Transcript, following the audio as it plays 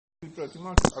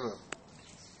Pratiquement, alors,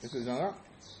 et ces gens-là,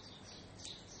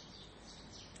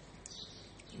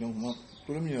 donc mon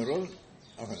premier rôle,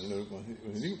 enfin, le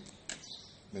conseil,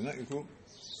 maintenant il faut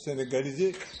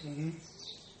sénégaliser.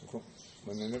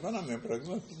 On est indépendant, mais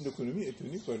pratiquement toute l'économie est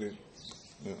tenue par des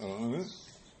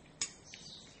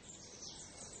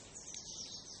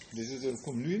secteurs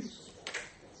comme l'huile,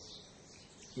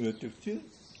 ou le textile.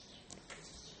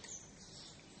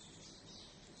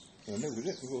 On a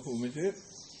il faut mettre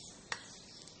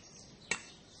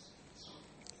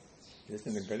les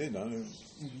Sénégalais dans le...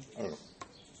 Alors,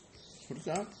 pour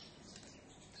ça,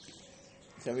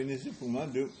 ça avait nécessité pour moi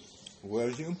de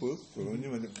voyager un peu pour venir.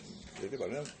 J'étais par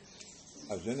exemple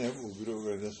à Genève, au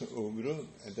bureau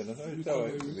international du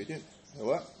travail.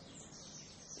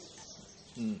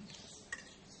 Il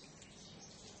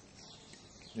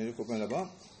y a des copains là-bas.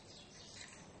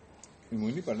 Ils m'ont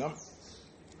dit, par exemple,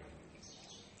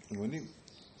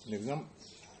 l'exemple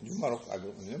du Maroc.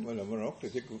 Alors, le Maroc,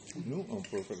 c'était que nous, on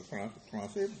professeur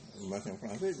français, machin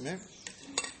français, mais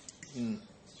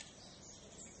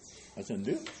Hassan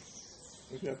II,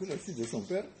 il a pris la suite de son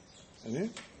père,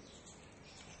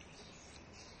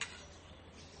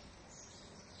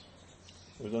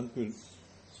 aux entreprises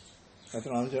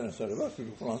étrangères installées là-bas, sur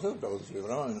le français, c'est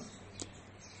vraiment...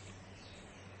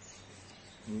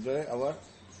 Vous allez avoir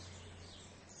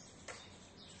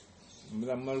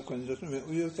la malcolonisation, mais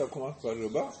où ça commence par le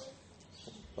bas.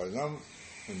 Par exemple,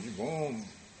 on dit, bon,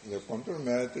 les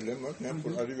contre-maîtres, les machins,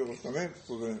 pour arriver au sommet,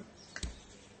 pour... Et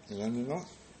là, non.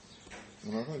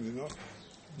 Le marchand dit non.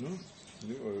 Non. Il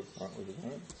dit,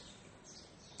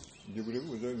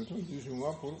 déboulez-vous, vous avez mettons 18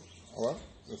 mois pour avoir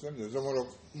le sein des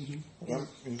homologues. Par exemple,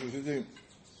 une société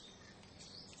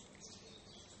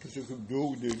qui s'occupe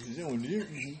d'eau ou d'électricité, on dit,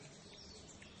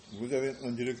 vous avez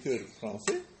un directeur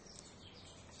français,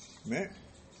 mais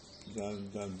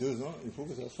dans 2 ans, il faut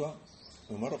que ça soit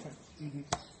un Marocain.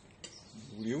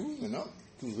 Voulez-vous maintenant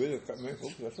trouver le cas, mais il faut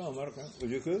que ça soit un Marocain, au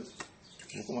lieu que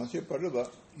vous commencez par le bas.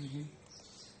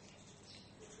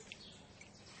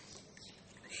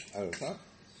 Alors ça,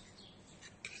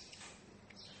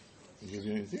 je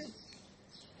viens ici,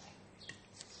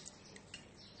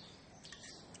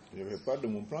 j'avais part de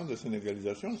mon plan de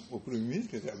sénégalisation au Premier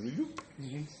ministre qui était à Bluyou.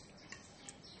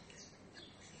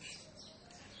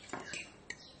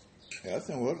 Et à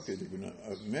Senghor qui était venu.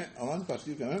 Mais avant de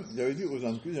partir quand même, j'avais dit aux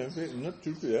entreprises, j'avais fait une note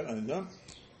circulaire en disant,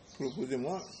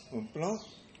 proposez-moi un plan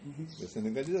de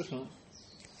sénégalisation.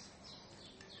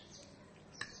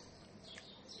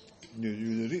 De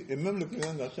jury, et même le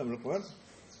président de la Chambre de commerce,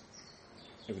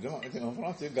 évidemment, était en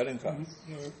France, c'est Galenka.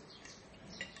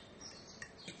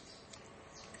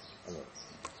 Alors,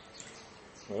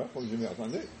 voilà, comme je m'y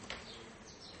attendais,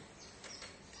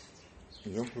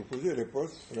 ils ont proposé les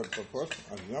postes en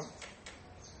disant,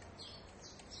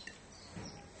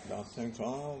 dans 5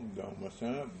 ans, dans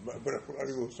machin, bref, pour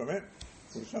arriver au sommet,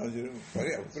 pour changer,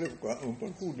 pareil, à peu près, un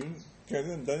parcours d'une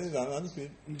 15aine d'années dans l'entreprise.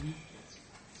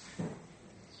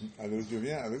 Alors je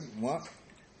viens avec moi,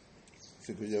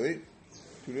 ce que j'avais,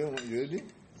 tous les mots, je lui ai dit,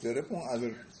 je réponds à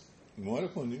leur. Ils m'ont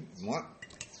répondu, moi,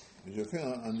 je fais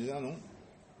en disant non.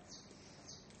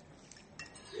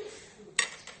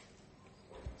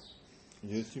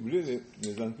 J'ai ciblé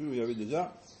les entreprises où il y avait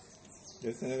déjà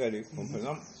des Sénégalais, comme par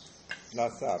exemple la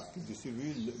SAR, qui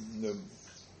distribue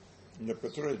le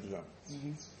pétrole déjà.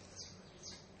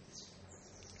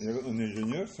 Il y avait un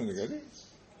ingénieur sénégalais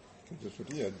qui était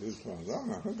sorti il y a 2-3 ans,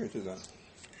 mais enfin qui était là.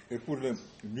 Et pour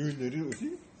l'huilerie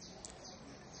aussi,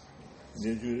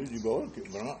 les huileries du Baol, qui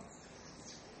vraiment,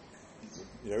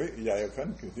 il y avait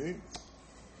Yayakan qui était,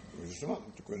 justement,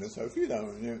 tu connais sa fille là,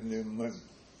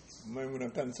 Maïmouna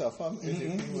sa femme, et ses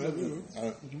filles,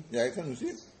 Yayakan aussi.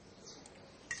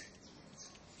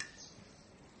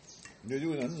 Je dis,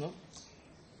 non.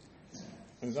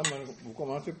 Vous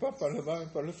commencez pas par le bas,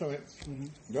 par le sommet.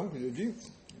 Donc, je dis,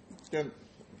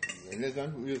 les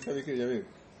gens, je savais qu'il y avait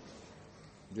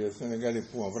des Sénégalais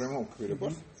pour vraiment occuper le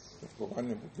poste, parce qu'on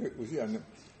n'importe aussi à le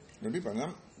par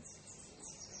exemple,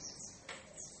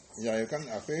 Yayakan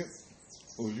a fait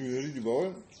aux huileries du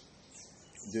Baol,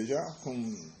 déjà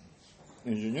comme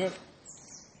ingénieur,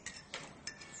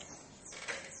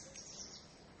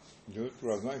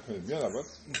 2-3 ans, il connaît bien la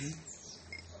boîte.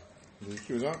 Je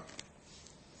suis là,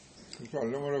 je suis à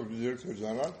l'homologue du directeur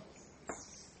général,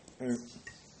 et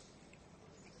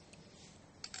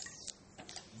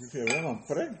je suis vraiment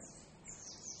prêt,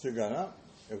 ce gars-là,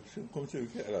 comme celui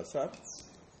qui est à la SAR,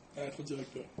 à être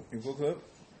directeur. Il faut que,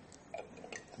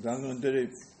 dans un délai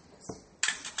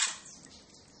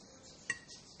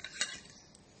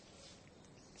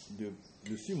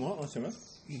de 6 mois, un semestre,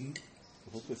 il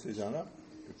faut que ces gens-là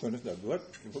connaissent la droite,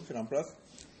 il faut qu'ils remplacent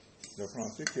le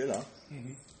français qui est là.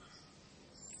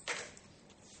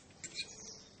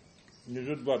 Les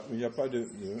autres boîtes où il n'y a pas de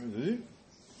livre,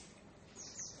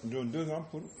 ils ont 2 ans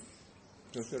pour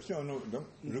chercher un autre. Donc,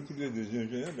 recruter des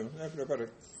ingénieurs de manière préparée.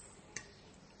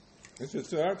 Et c'est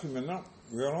cela qui maintenant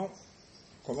verront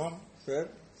comment faire.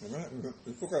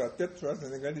 Il faut que la tête soit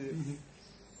sénégalisée.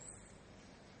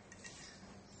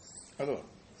 Alors,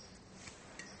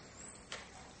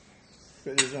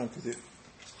 c'est des gens qui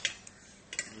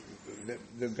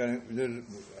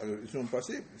alors, ils sont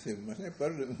passés, c'est machin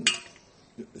par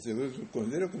c'est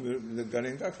considéré comme le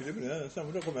Galenga qui est président de la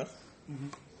chambre de commerce.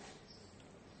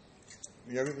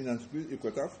 Il y avait une entreprise,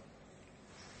 Ecotaf,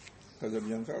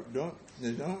 Casablanca, dont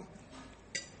les gens,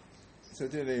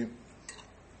 c'était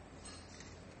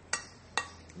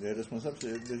les responsables,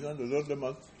 c'est des gens de l'ordre de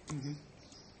Malte,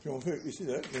 qui ont fait ici,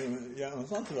 là, il y a un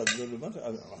centre là, de l'ordre de Malte.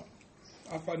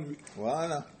 À Fanui.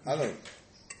 Voilà. Alors,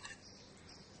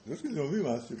 lorsqu'ils ont vu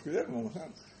ma circulaire,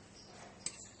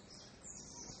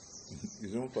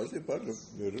 ils ont passé par le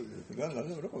président de la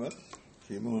chambre de commerce,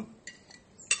 qui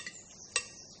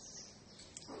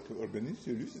organise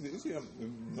chez lui, c'était ici,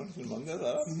 Nelson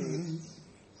Mandela,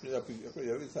 après il y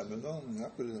avait sa maison,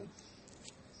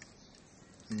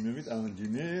 il m'invite à un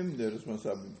dîner, les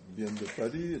responsables viennent de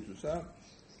Paris et tout ça,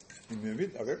 il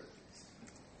m'invite avec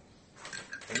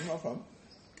ma femme.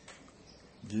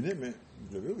 Dîner, mais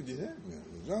je vais au dîner, mais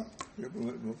les gens, je vais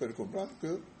me faire comprendre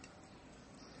que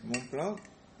mon plan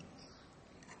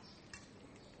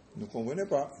ne convenait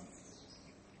pas.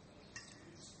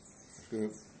 Parce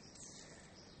que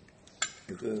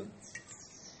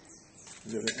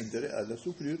j'avais intérêt à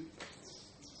l'assouplir.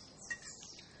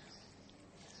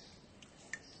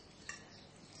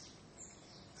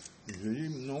 Je dis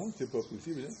non, c'est pas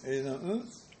possible. Et il y en a un,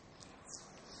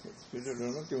 c'est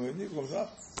le nom qui m'a dit comme ça,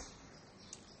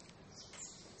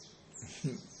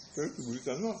 quelque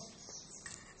brutalement.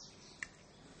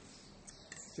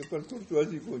 C'est pas le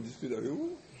courtoisie qu'on discute avec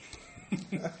vous.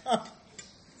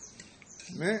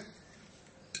 Mais,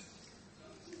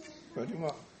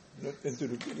 pratiquement, notre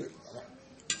interlocuteur,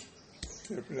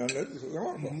 c'est le président de l'aide, il faut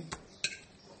savoir.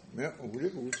 Mais on voulait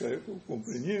que vous sachiez, que vous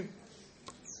compreniez.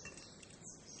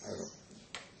 Alors,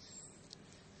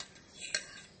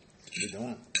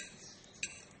 évidemment,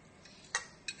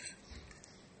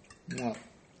 moi,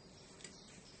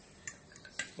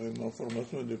 avec ma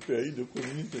formation de PAI, de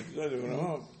communiste et tout ça, c'est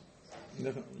vraiment.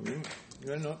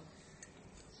 Mais non.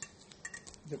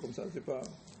 C'est comme ça, c'est pas.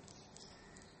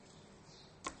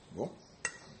 Bon.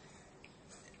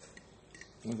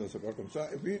 Non, ça c'est pas comme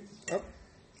ça. Et puis, hop.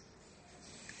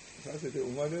 Ça c'était au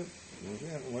mois de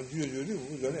juillet,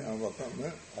 vous allez en vacances,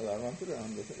 mais à la rentrée, en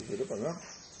décembre, par exemple,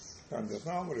 en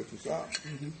décembre et tout ça,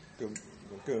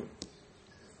 que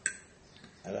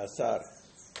à la SAR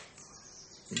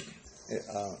et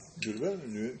à Durban,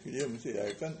 le filier M.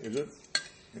 Yaïkan et l'autre,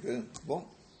 bon,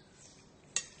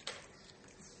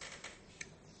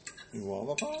 ils vont en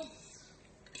vacances.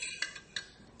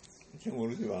 Senghor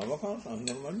aussi va en vacances en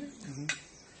Normandie.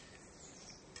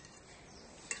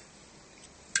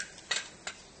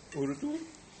 Au retour,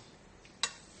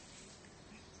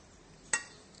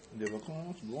 des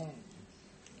vacances, bon,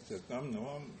 septembre,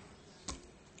 novembre,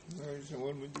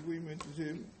 Senghor me dit oui, mais tu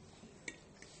sais,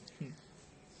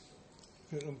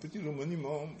 faire un petit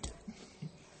remaniement,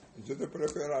 je te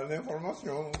préfère à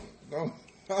l'information. Donc,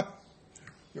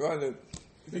 tu vois,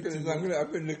 c'est que les Anglais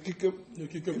appellent le kick-up. Le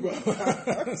kick-up, quoi.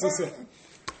 C'est ça.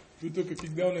 Plutôt que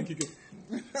kick-down, un kick-up.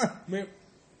 Mais,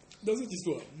 dans cette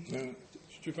histoire, bon,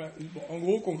 en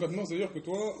gros, concrètement, c'est-à-dire que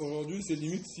toi, aujourd'hui, c'est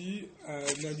limite si un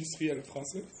industriel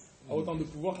français a autant de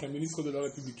pouvoir qu'un ministre de la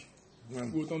République.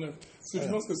 Ou autant de... Est-ce que tu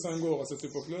penses que Senghor, à cette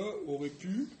époque-là, aurait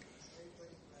pu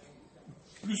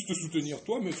plus te soutenir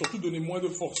toi, mais surtout donner moins de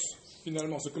force,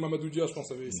 finalement, ce que Mamadou Dia, je pense,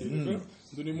 avait essayé de faire,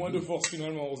 donner moins de force,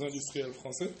 finalement, aux industriels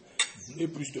français, et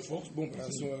plus de force, bon, ben,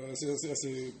 à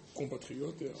ses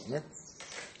compatriotes. Ouais.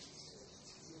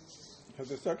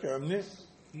 C'est ça qui a amené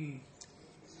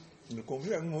le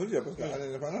conflit avec Mamadou Dia, parce qu'à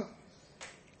l'indépendance,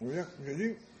 je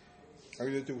dis,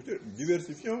 avec les écouteurs,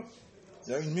 diversifions,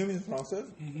 il y a une même française,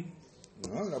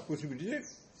 on a la possibilité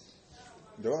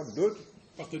d'avoir d'autres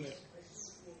partenaires.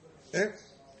 Et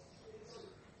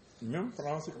même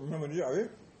France, même dire avec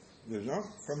des gens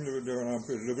comme le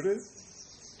grand-père Lebré,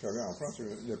 qui avait en France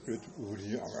les prêtres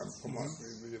ouvriers, comment,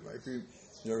 et puis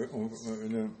il y avait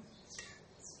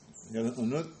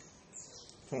un autre,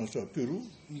 François Pérou,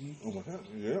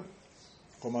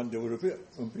 comment développer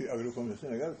un pays agricole comme le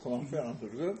Sénégal, comment faire en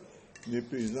sorte que les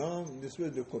paysans, une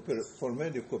espèce de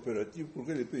former des coopératives pour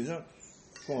que les paysans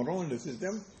feront le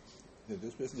système, cette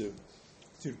espèce de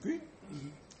circuit,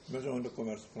 maison de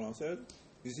commerce française,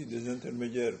 ici des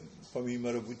intermédiaires, famille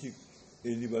maraboutique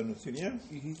et libano-syriens,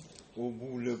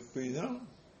 où le paysan,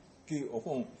 qui au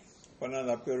fond, pendant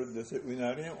la période de il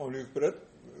n'a rien, on lui prête,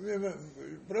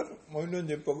 bref, on lui donne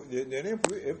des rien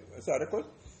pour lui, et ça récolte,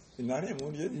 il n'a rien,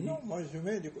 on lui a dit non, moi je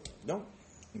mets du coup. Donc,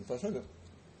 une façon de.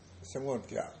 Senghor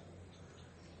qui a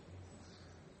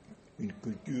une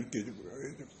culture qui est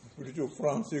plutôt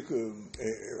française que,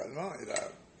 et également, il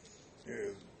a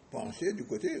penché du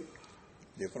côté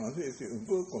des Français, c'est un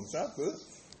peu comme ça que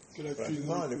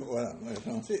pratiquement les Français,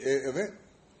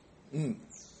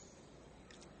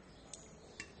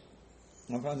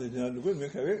 en France, le général de Gaulle, mais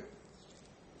qui avait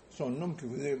son homme qui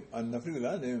faisait en Afrique,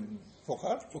 là, des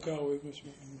focards. Focards, oui, bien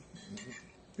sûr.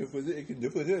 Et qui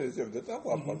défaisait les chefs d'État,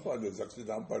 parfois des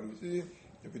accidents par ici,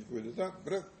 des petits coups d'État,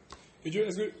 bref. Et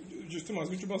est-ce que, justement,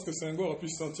 est-ce que tu penses que Senghor a pu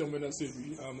se sentir menacé,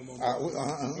 lui, à un moment donné?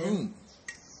 Oui.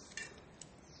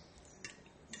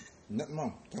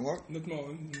 Nettement, Senghor. Nettement,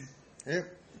 oui.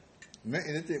 Mais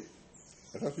il était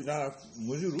rassuré dans la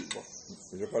mesure où, bon,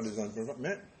 je parle des entreprises,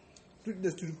 mais toutes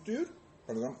les structures,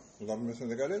 par exemple, l'armée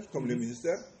sénégalaise, comme les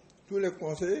ministères, tous les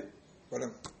conseillers, par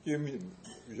exemple,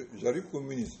 j'arrive comme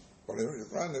ministre, par exemple, je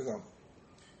prends un exemple.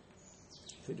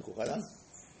 Je fais du coca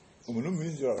on me nomme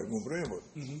ministre du travail, mon premier mot.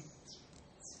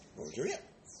 Bon, je viens.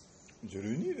 Je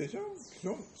réunis les gens qui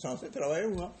sont censés travailler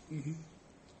ou non.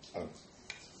 Alors,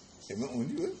 et moi, on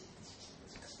dit, oui.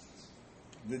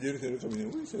 Le directeur de cabinet,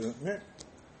 oui, c'est vrai. Mais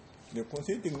les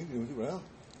conseillers techniques, je me dis, voilà,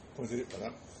 conseiller, par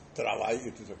exemple, travail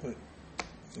et tout ça.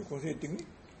 Les conseillers techniques,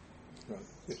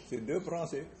 c'est deux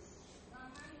Français.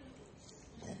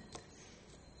 Bon.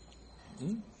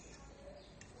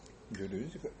 Je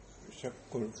dis que chaque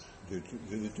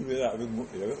je l'ai trouvé là avec moi.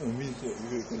 Il y avait un ministre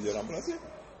que j'ai remplacé.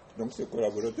 Donc, ses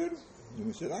collaborateurs, de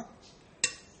monsieur là,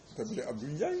 il s'appelait Abdou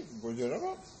Ndiaye, bonjour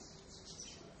là-bas.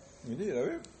 Il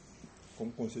avait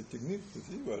comme conseil technique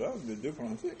aussi, voilà, les deux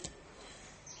Français.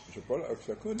 Je parle avec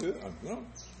chacun d'eux en disant,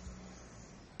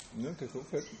 non, qu'est-ce que vous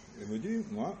faites? Il me dit,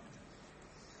 moi,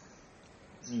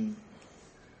 je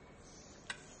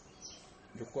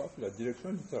coiffe la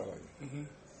direction du travail.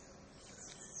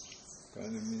 Quand le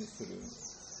ministre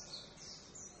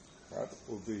part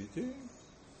au BIT,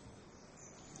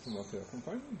 je m'appelle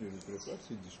accompagne, je lui prépare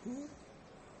ses discours,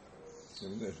 je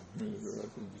lui prépare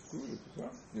ses discours et tout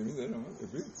ça, je lui donne et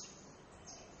puis,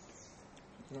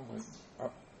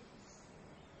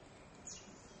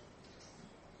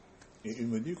 et il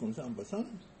me dit comme ça en passant,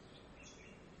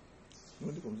 il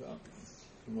me dit comme ça,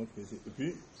 et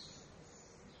puis,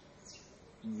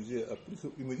 il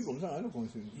me dit comme ça, alors,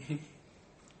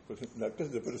 la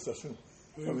caisse de prestation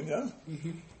familiale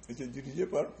était dirigée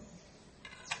par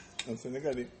un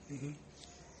Sénégalais qui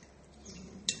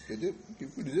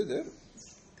faisait d'ailleurs,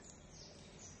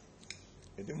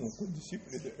 était mon co-disciple,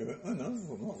 il avait un an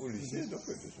au lycée, donc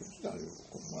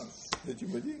comme moi. Et tu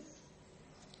me dis,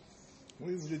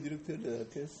 oui, vous êtes directeur de la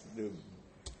caisse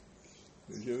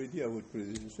j'avais dit à votre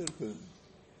prédécesseur que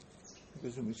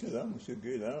ce monsieur-là, monsieur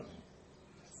Gueye-là,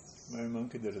 m'avait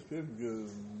manqué de respect,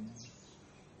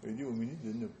 j'ai dit au ministre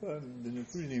de ne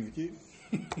plus l'inviter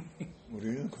aux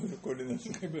réunions de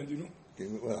coordination. Eh bien, dis-nous.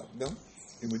 Voilà. Donc,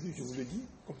 il me dit, je vous le dis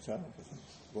comme ça, en façon.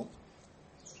 Bon.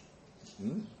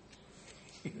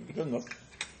 Je note.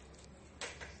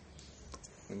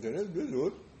 Intéresse deux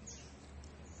autres.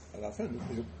 À la fin,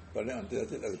 je parlais en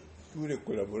tête avec tous les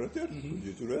collaborateurs,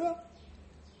 j'ai trouvé là.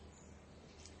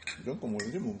 Donc, comme on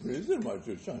dit, mon président, moi,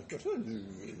 je ne change personne.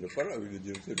 Je parle avec le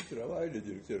directeur du travail, le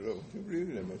directeur de la fonction publique,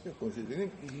 les machins, conseil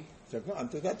technique. Chacun en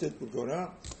tête à tête pour qu'on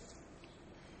a.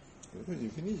 Quand j'ai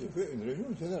fini, j'ai fait une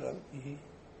réunion générale.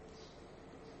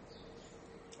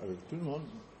 Avec tout le monde.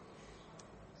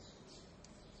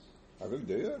 Avec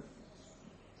d'ailleurs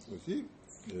aussi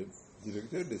le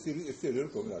directeur des services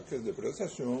extérieurs comme la caisse de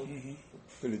prestation,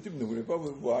 que les types ne voulaient pas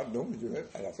voir. Donc, je vais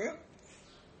à la fin,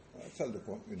 à la salle de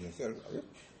compte universelle, avec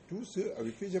tous ceux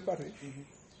avec qui j'ai parlé.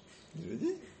 Je lui ai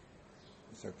dit,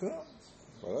 chacun,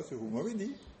 voilà ce que vous m'avez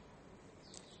dit.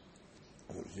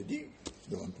 Alors j'ai dit,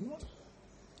 devant tout le monde,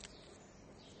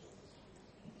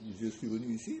 je suis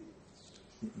venu ici,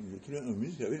 j'ai trouvé un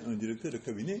ministre, il y avait un directeur de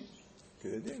cabinet,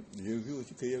 j'ai vu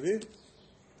aussi qu'il y avait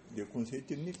des conseillers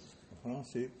techniques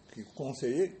français qui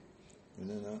conseillaient. Il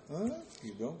y en a un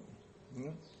qui donc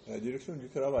la direction du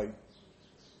travail.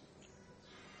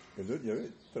 Et l'autre, il y avait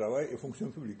travail et fonction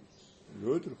publique.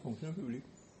 L'autre, fonction publique.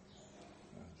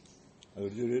 Alors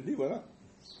je lui ai dit, voilà,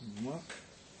 moi,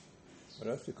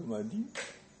 voilà ce que m'a dit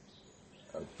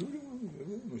à tout le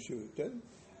monde, monsieur Tel,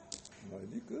 m'a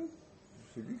dit que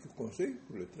celui qui conseille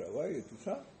pour le travail et tout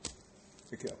ça,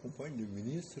 et qui accompagne le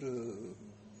ministre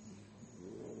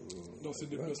dans ses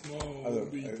déplacements alors, au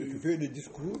BIT. tu fais des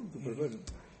discours, alors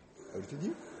je te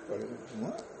dis,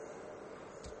 moi,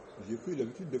 j'ai pris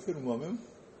l'habitude de faire moi-même.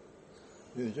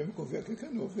 Je n'ai jamais confié à quelqu'un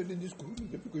de faire des discours.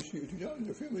 Depuis que je suis étudiant,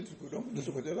 je fais mes discours. Donc, de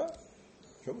ce côté-là,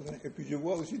 et puis je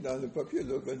vois aussi dans le papier,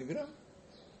 l'organigramme,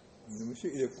 le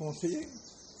monsieur, il est conseiller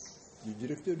du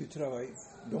directeur du travail.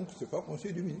 Donc, ce n'est pas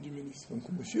conseiller du ministre. Donc,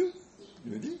 monsieur,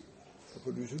 je dis,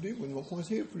 après aujourd'hui, vous ne me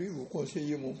conseillez plus, vous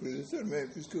conseillez mon prédécesseur, mais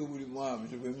puisque moi,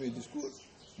 je fais mes discours,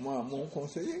 moi, mon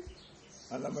conseiller,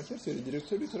 en la matière, c'est le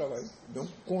directeur du travail. Donc,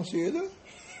 conseillez-le,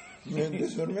 mais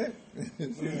désormais, c'est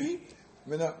lui.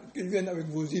 Maintenant, qu'il vienne avec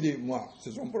vos idées, moi,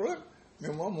 c'est son problème. Mais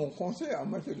moi, mon conseil en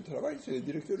matière de travail, c'est le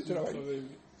directeur du travail.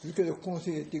 Puisque le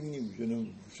conseiller technique,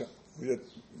 vous êtes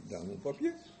dans mon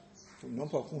papier, non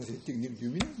pas conseiller technique du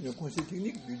ministre, mais conseiller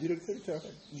technique du directeur du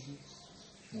travail.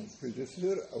 Mon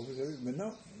prédécesseur, vous avez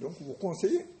maintenant, donc vous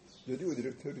conseillez, je dis au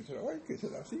directeur du travail, qui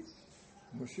est là-ci,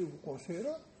 monsieur vous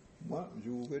conseillera, moi, je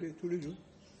vous verrai tous les jours.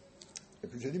 Et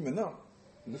puis j'ai dit maintenant,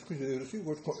 lorsque j'ai reçu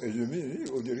votre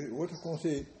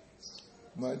conseiller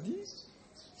m'a dit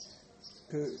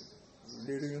que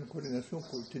les réunions de coordination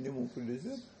que tenait mon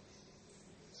prédécesseur,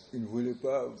 il ne voulait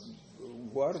pas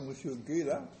voir M. Gay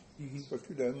là, parce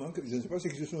qu'il a manqué, je ne sais pas ce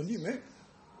qu'ils se sont dit, mais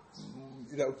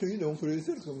il a obtenu de mon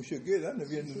prédécesseur que M. Gay là ne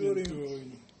vienne plus aux réunions.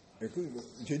 Et que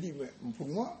j'ai dit, mais pour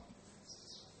moi,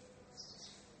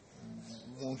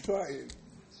 mon choix est,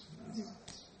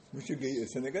 M. Gay est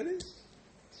sénégalais,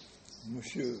 M.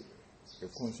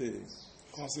 est conseiller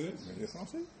français. Il est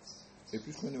français. Et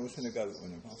puisqu'on est au Sénégal, on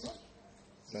est français,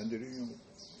 dans des réunions,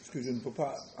 puisque je ne peux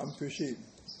pas empêcher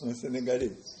un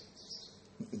Sénégalais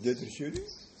d'être chez lui,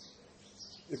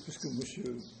 et puisque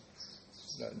monsieur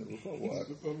là, ne veut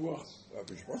pas voir,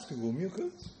 je pense qu'il vaut mieux que,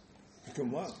 puisque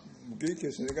moi, Guy qui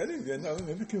est Sénégalais, il vient là,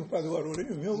 mais vu qu'il ne veut pas voir aux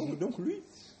réunions, donc lui,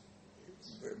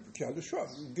 qui a le choix.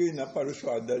 Guy n'a pas le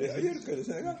choix d'aller ailleurs que le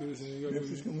Sénégal. Mais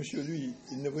puisque monsieur, lui,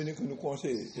 il ne venait que nous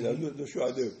conseiller, il a le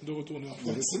choix de retourner en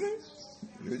France.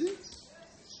 Je dis.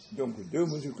 Donc, deux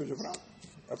mesures que je prends.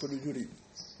 Après le jury,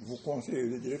 vous conseillez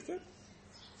le directeur.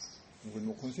 Vous ne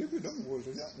me conseillez plus, donc vous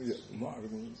moi,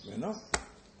 maintenant,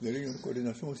 les réunions de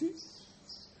coordination aussi.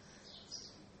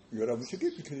 Il y aura M.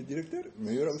 Guy, puisque le directeur,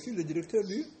 mais il y aura aussi le directeur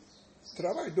du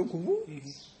travail. Donc vous,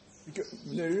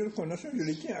 les réunions de coordination, je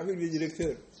les tiens avec les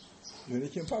directeurs. Je ne les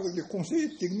tiens pas avec les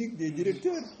conseillers techniques des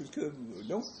directeurs, puisque,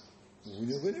 donc, vous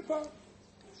ne venez pas.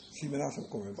 Si maintenant ça ne vous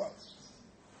convient pas,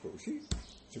 aussi,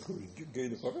 c'est que Guy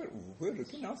de Papi, vous pouvez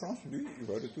retourner en France, lui, il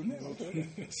va retourner en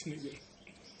Sénégal.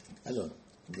 Alors,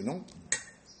 venons,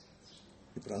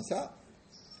 il prend ça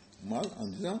mal en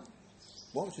disant,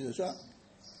 bon, c'est ça,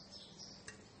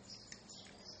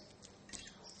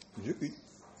 je quitte.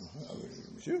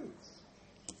 Monsieur,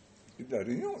 toute la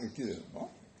réunion, il dit, bon,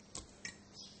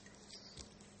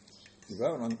 il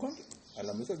va rendre compte à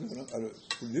l'ambassade de France,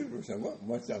 pour dire, pour savoir,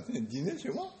 moi, j'étais en train de dîner chez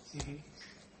moi.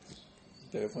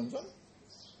 Le téléphone sonne.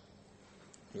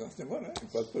 Le Senghor, il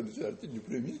passe pas de l'article du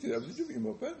Premier ministre, il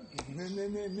m'appelle. Mais,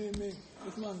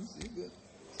 Ousmane,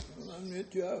 mais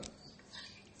tu as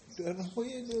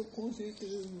renvoyé le conseil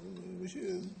de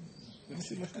monsieur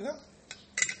Machin-là.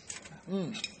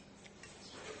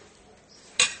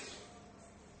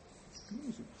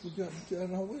 Tu as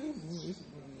renvoyé,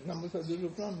 l'ambassadeur de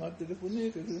France m'a téléphoné,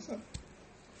 c'est ça.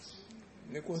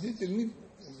 Les conseils techniques,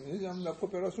 la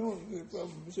coopération,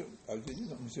 monsieur. Alors j'ai dit,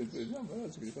 non, monsieur le président,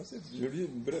 voilà ce qui est passé. Je lui ai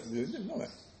dit, bref, non, mais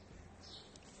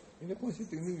il est conseiller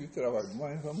technique du travail. Moi,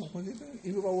 mon conseiller technique,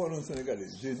 il ne veut pas voir un Sénégalais.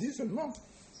 J'ai dit seulement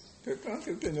que quand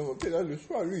quelqu'un qui a le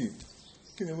choix, lui,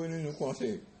 qui est venu nous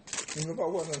conseiller, il ne veut pas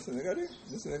voir un Sénégalais.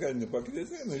 Le Sénégalais ne peut pas quitter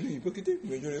ça, mais lui, il peut quitter.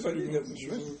 Mais je ne l'ai pas dit.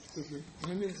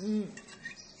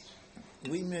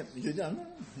 Oui, mais je dis, non,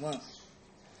 moi,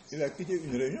 il a quitté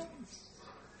une réunion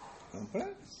en plein.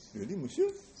 Je dis, monsieur,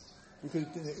 pour qu'il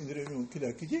tenait une réunion qu'il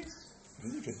a quittée, je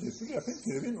dis que c'est plus la peine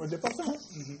qu'il revienne au département.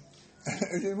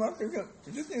 Je demande quelqu'un,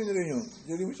 je tiens une réunion,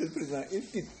 je dis, monsieur le président, il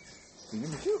quitte. Je dis,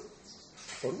 monsieur,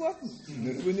 au revoir,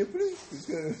 ne revenez plus,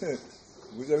 puisque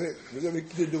vous avez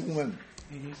quitté de vous-même.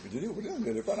 Je dis, au président, vous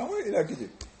n'allez pas l'envoyer, il a quitté.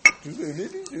 Tout ce que je l'ai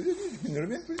dit, il ne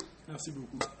revient plus. Merci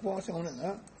beaucoup. Bon, c'est mon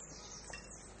hein.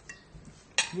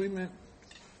 Oui, mais.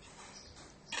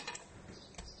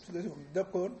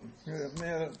 D'accord,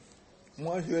 mais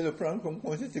moi je vais le prendre comme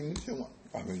conseil technique chez moi.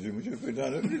 Ah, mais monsieur le président,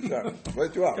 le plus ça. Ouais,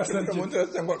 tu vois, je vais te montrer à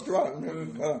Senghor, tu vois.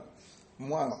 Voilà.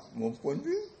 Moi, mon point de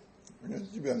vue, je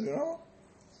dis bien,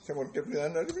 Senghor qui est président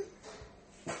de la République,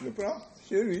 je le prends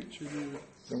chez lui.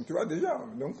 Donc tu vois déjà,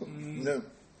 donc,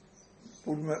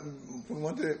 pour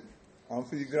montrer en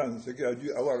filigrane ce qu'il a dû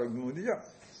avoir avec nous déjà,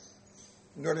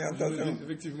 une orientation.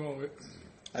 Effectivement, oui.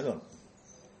 Alors,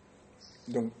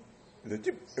 donc, le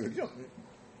type, effectivement,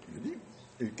 je dis,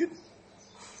 il quitte.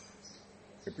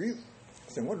 Et puis,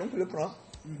 Senghor donc le prend.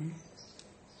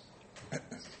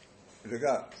 Le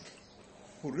gars,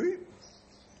 pour lui,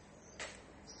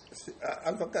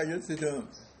 Alpha Kayel, c'est un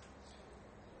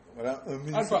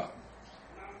ministre. Alpha.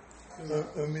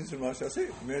 Un ministre m'a chassé,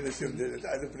 mais le chef de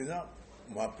l'État, le président,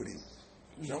 m'a pris.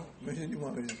 Donc, mais j'ai dit,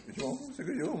 moi, je m'en fous, ce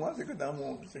que je veux, moi, c'est que dans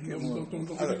mon. Dans ton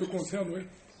te concerne, oui.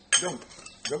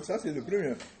 Donc, ça, c'est le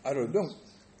premier. Alors, donc,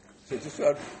 cette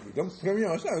histoire, donc, premier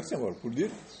machin avec Senghor, pour dire,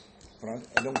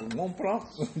 donc, mon plan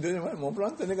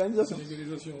de sénégalisation.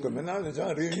 Que maintenant, les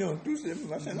gens réunissent tous ces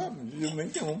machins-là, je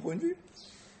maintiens mon point de vue.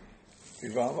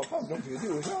 Il va en vacances, donc je dis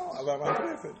aux gens, elle va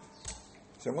rentrer, en fait.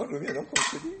 Senghor revient, donc, comme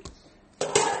je te dis.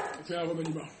 Il fait un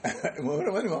remaniement. Mon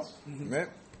remaniement. Mais,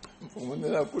 pour me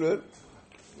donner la couleur,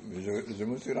 je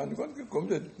me suis rendu compte que, comme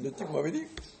le type m'avait dit,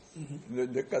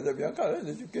 le Casabianca,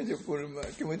 le type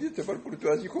qui me dit, c'est pas pour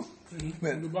toi, Zico.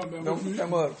 Mais, donc,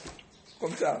 Senghor,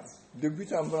 comme ça, de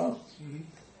but en blanc,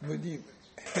 me dit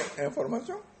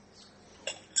information.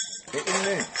 Et il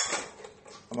met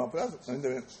à ma place un de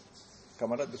mes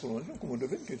camarades de promotion, comme on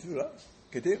devait, qui était là,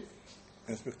 qui était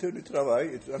inspecteur du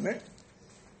travail et tout ça, mais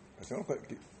qui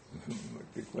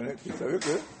savait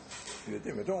qu'il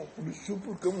était, mettons, plus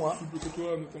souple que moi. Souple que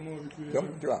toi, notamment avec les...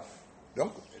 Donc, tu vois.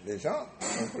 Donc, les gens,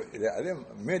 il est allé,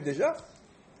 mais déjà,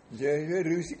 j'ai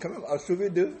réussi quand même à sauver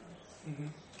d'eux.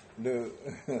 Le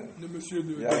monsieur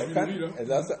de Yakan,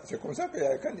 là. C'est comme ça que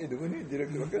Yakan est devenu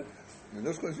directeur.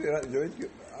 Lorsque je suis là, j'avais dit,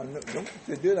 donc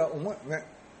ces deux-là au moins, mais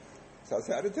ça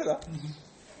s'est arrêté là.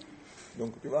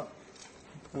 Donc tu vois,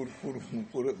 donc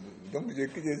j'ai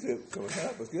quitté ce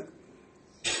commerçant-là parce que,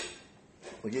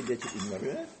 au lieu d'être une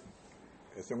marionnette,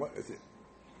 et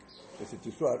cette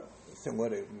histoire,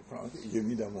 Senghor et France, j'ai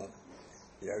mis dans mon.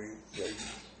 Il y a eu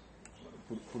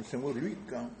pour Senghor, lui,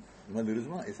 quand.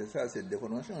 Malheureusement, et c'est ça, cette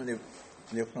déformation,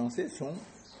 les Français sont,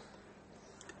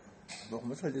 donc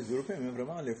moi je les Européens, mais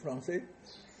vraiment les Français,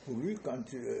 pour lui, quand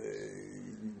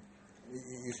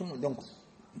ils sont, donc,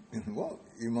 bon,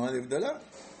 ils m'enlèvent de là,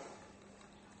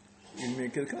 il met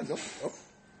quelqu'un, donc, hop,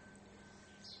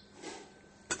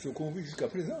 ce qu'on vit jusqu'à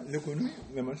présent, l'économie,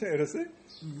 le machin est resté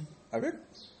avec,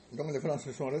 donc les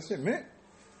Français sont restés, mais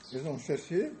ils ont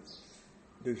cherché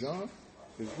des gens,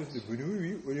 des espèces de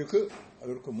benouilles, au lieu que,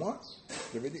 alors que moi,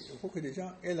 j'avais dit, il faut que les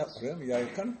gens aient la problème. Il y a un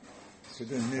can,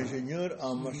 c'est un ingénieur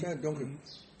en machin, donc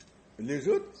les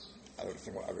autres, alors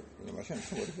avec le machin,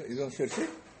 ils ont cherché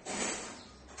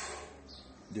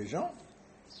des gens.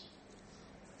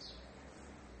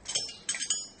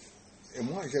 Et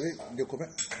moi, j'avais des copains,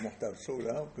 Mortar Sow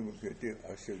là, qui étaient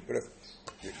assez, bref,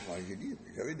 moi j'ai dit,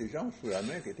 j'avais des gens sous la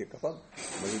main qui étaient capables,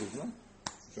 malheureusement,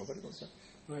 ils sont pas comme ça.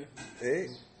 Ouais. Et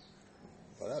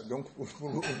voilà, donc,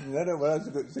 voilà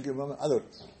ce que maman. Alors,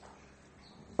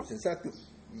 c'est ça que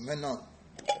maintenant,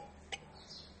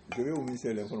 je vais au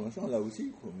ministère de l'Information, là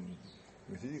aussi, comme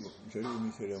je me suis dit, j'allais au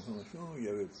ministère de l'Information, il y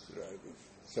avait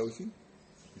ça aussi.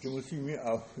 Je me suis mis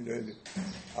à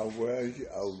voyager,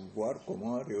 à voir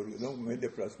comment réorganiser. Donc, mes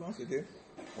déplacements, c'était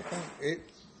au fond, et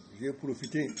j'ai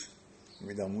profité.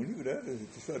 Mais dans mon livre, là,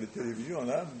 cette histoire de télévision,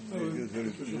 là,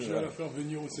 je cherchais à la faire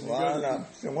venir au Sénégal. Voilà,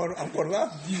 c'est moi encore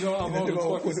là. 10 ans avant, je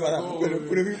crois que Senghor ne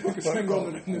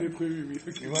l'ait prévu, oui,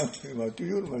 effectivement. Il m'a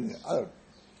toujours dit. Alors,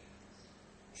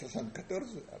 74,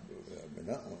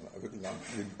 maintenant, avec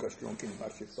l'éducation qui ne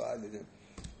marchait pas,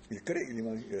 il y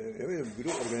avait le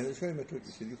bureau d'organisation et méthode.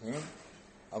 Il s'est dit quand même,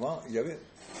 avant, il y avait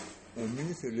un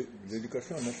ministre de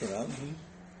l'éducation nationale.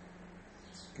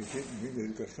 Qui était le ministre de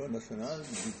l'Éducation nationale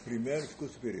du primaire jusqu'au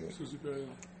supérieur.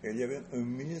 Et il y avait un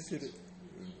ministre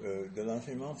de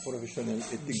l'enseignement professionnel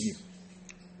et technique.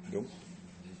 Donc,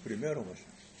 du primaire au machin.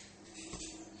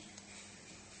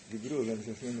 Le bureau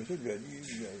d'organisation et méthode lui a dit,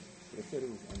 il a préféré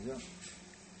en disant,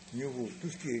 mieux vaut tout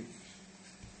ce qui est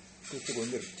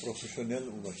secondaire professionnel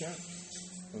ou machin,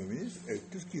 un ministre, et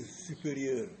tout ce qui est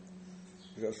supérieur,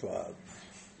 que ce soit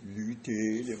l'UT,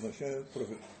 les machins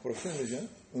professionnels, les gens.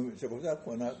 C'est pour ça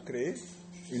qu'on a créé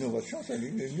Innovation, ça n'est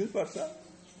nulle part ça.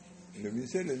 Le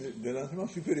ministère de l'enseignement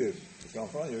supérieur. Parce qu'en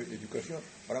France, il y avait l'éducation.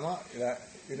 Vraiment, il a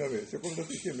innové. C'est comme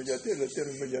l'officier médiateur, le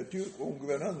terme médiature, au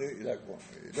gouvernement, il a quoi.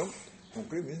 Et donc, on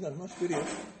crée le ministère de l'enseignement supérieur.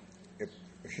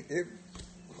 Et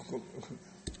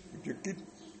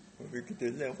on veut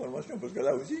quitter l'information, parce que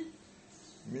là aussi,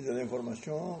 mise à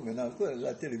l'information, maintenant,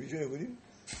 la télévision est venue.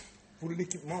 Pour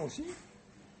l'équipement aussi,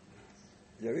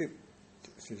 il y avait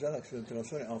ces gens d'Action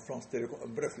internationale en France Télécom.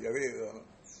 Bref, il y avait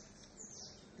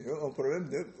un problème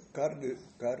de quart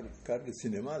de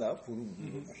cinéma là pour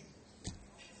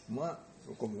moi,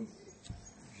 comme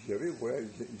j'ai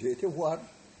été voir,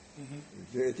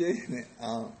 j'ai été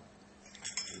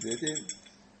J'étais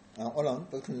en Hollande,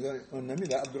 parce que nous avons un ami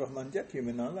là, Abdurrahman Dia, qui est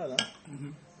maintenant là.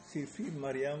 Ses filles,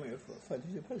 Mariam et Fadi,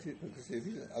 je ne sais pas si c'est ses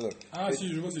filles. Alors,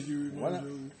 si, je vois, c'est du. Voilà.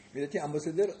 Il était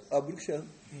ambassadeur à Bruxelles.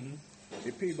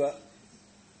 Et puis,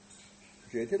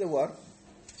 j'ai été le voir.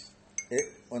 Et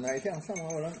on a été ensemble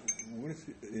en Hollande.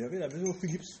 Il y avait la maison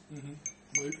Philips.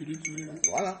 Oui, Philips, oui.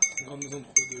 Voilà. Grande maison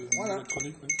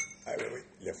d'électronique, oui. Ah, oui.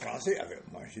 Les Français,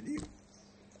 moi j'ai dit,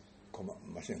 comment,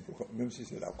 machin, pourquoi, même si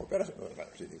c'est la coopération,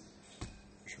 j'ai dit,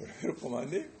 je préfère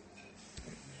commander.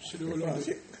 Chez les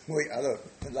Hollandais. Oui, alors,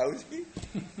 là aussi,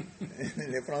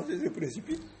 les Français se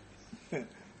précipitent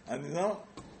en disant,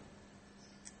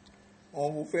 on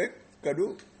vous fait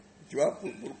cadeau, tu vois,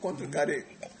 pour contrecarrer.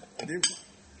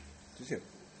 Tu sais,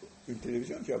 une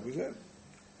télévision, tu as besoin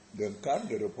d'un cadre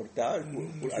de reportage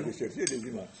pour aller chercher des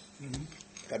images.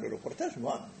 Cadre de reportage,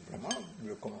 moi, vraiment,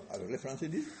 alors les Français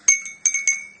disent,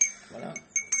 voilà,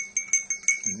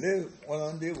 les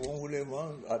Hollandais vont vous les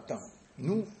vendre à temps.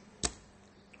 Nous,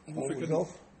 on vous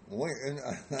offre, oui,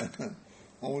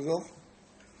 on vous offre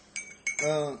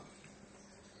un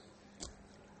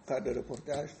cadre de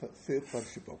reportage fait par, je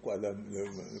ne sais pas quoi, le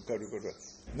cadre de reportage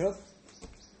neuf.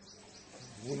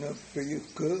 Vous ne payez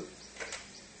que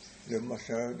le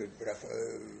machin, bref,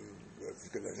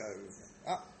 puisque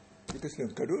c'est un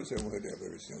cadeau, c'est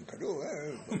un cadeau,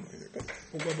 hein.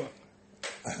 Pourquoi pas?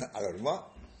 Alors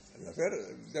moi, l'affaire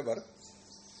débarque.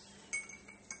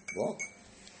 Bon,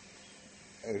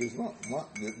 heureusement, moi,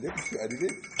 dès que je suis arrivé,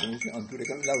 je me suis entouré.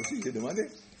 Là aussi, j'ai demandé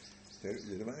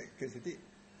quels étaient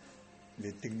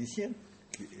les techniciens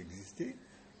qui existaient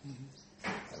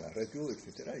à la radio,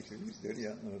 etc. Et j'ai vu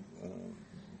derrière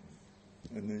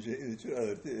un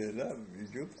ingénieur là,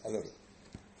 alors,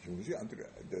 je me suis entouré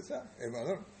de ça. Et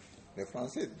alors, les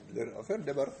Français, leur affaire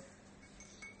débarque.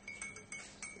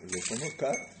 Les fameux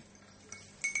cartes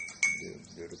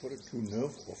de report tout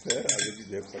neuf offert avec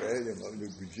les frais, le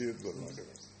budget,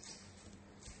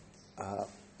 à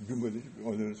Bimbo,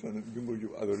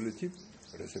 alors le type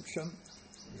réceptionne,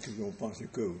 ils ont pensé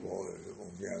que, bon, on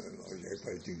vient, il n'y avait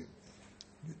pas été.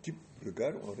 Le type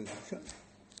regarde, on réceptionne.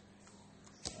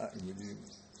 Il me dit,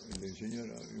 l'ingénieur,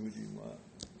 il me dit, moi,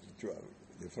 tu vois,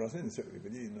 les Français ne savent, il me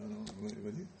dit, non, il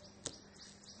me dit,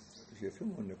 j'ai fait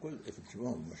mon école,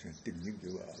 effectivement, machin technique de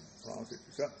la France et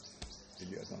tout ça. Il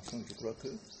dit, attention, je crois que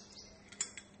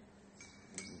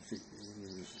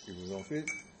ils vous ont fait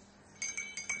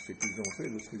ce qu'ils ont fait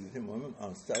lorsque j'étais moi-même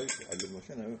en stage à le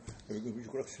machin avec je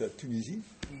crois que c'est la Tunisie.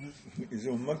 Ils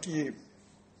ont maquillé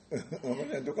un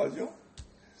machin d'occasion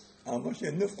en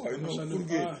machin neuf, quoi, ils ont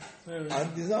fourgué en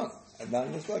disant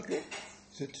dans l'espoir que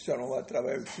cette histoire, on va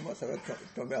travailler avec 6 mois, ça va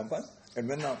tomber en panne. Et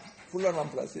maintenant, pour le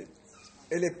remplacer,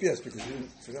 et les pièces, parce que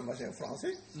c'est un machin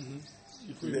français,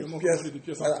 il faut évidemment commander des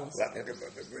pièces en France.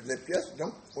 Les pièces,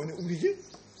 donc on est obligé,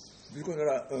 vu qu'on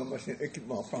aura un machin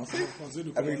équipement français,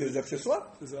 avec les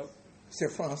accessoires, c'est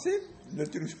français, le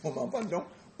truc ne tombe pas, donc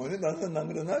on est dans un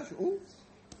engrenage où,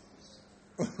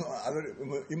 alors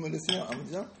il me laissait en me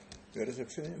disant, je vais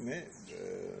réceptionner, mais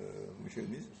monsieur le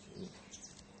ministre,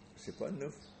 c'est pas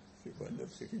neuf,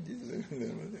 c'est qu'ils disent.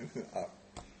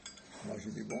 Moi je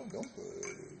dis bon, donc,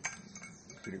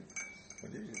 on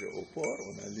dit, j'étais au port,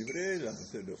 on a livré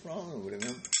l'ambassade de France, on voulait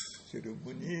même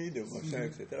cérémonie, de machin,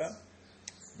 etc.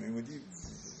 Mais il me dit,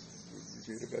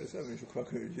 j'ai regardé ça, mais je crois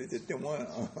que j'ai été témoin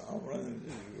en France,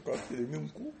 je crois que c'est le même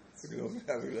coup qu'ils ont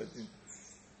fait avec la Tunisie.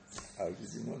 Alors j'ai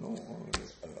dit, non,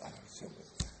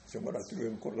 c'est moi la trouvé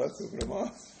encore là, c'est vraiment.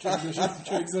 Tu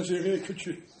as exagéré que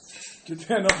tu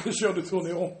étais un empêcheur de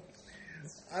tourner rond.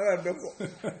 Alors, donc,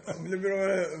 le bureau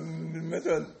de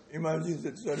méthode, il m'a dit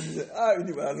cette histoire, il me disait, il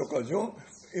dit, à l'occasion,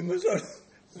 il me sort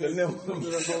de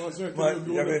l'information.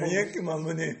 Il n'y avait rien qui m'a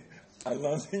mené à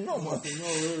l'enseignement, moi.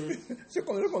 Oui. C'est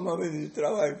comme ça qu'on m'a mené du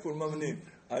travail pour m'amener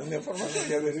à l'information, il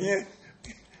n'y avait rien.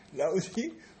 Là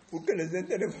aussi, pour que les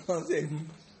intérêts français,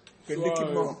 que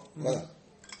l'équipement,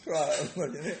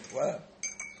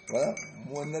 voilà,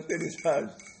 mon atterrissage.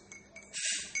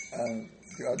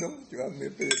 Tu vas me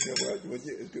payer, tu vas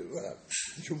dire, voilà,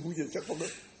 je bougeais chaque fois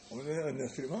qu'on me donnait un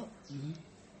instrument,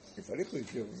 il fallait que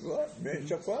je vois, mais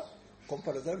chaque fois, comme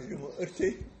par hasard, je me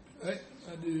heurtais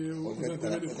aux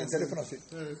intérêts français.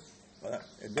 Voilà,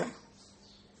 et donc,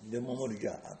 le moment du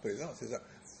gars, à présent, c'est ça.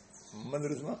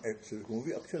 Malheureusement, c'est ce qu'on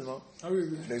vit actuellement.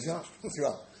 Les gens, tu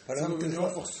vois, par exemple,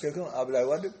 quelqu'un à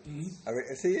Blaouad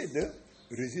avait essayé de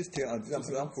résister en disant, par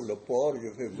exemple, pour le port, je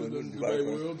fais venir du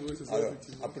balcon. Alors,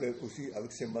 après aussi, avec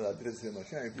ses maladresses et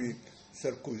machin, et puis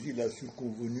Sarkozy l'a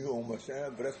surconvenu au machin,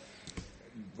 bref,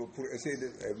 pour essayer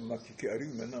de. Macky qui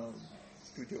arrive maintenant,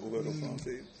 tout est ouvert aux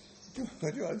Français. Tu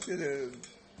vois,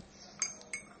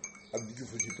 c'est Abdou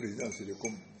Diouf aussi président, c'était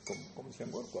comme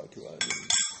Senghor, quoi, tu vois.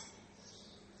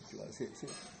 C'est...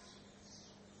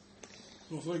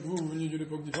 Bon, c'est vrai que vous venez d'une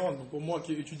époque différente. Donc pour moi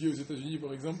qui ai étudié aux États-Unis,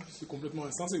 par exemple, c'est complètement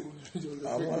insensé. Je veux dire,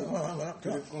 que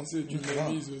les Français aient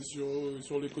une mise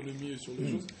sur l'économie et sur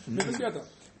les choses. Mais parce que, attends,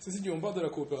 ceci dit, on parle de la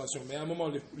coopération. Mais à un moment,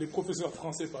 les professeurs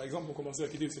français, par exemple, ont commencé à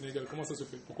quitter le Sénégal. Comment ça se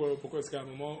fait? Pourquoi est-ce qu'à un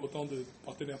moment, autant de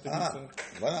partenaires techniques sont...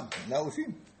 Voilà, là aussi.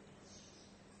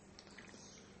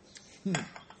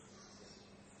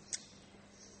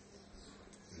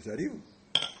 J'arrive,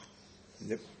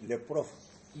 les profs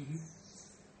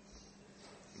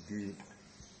du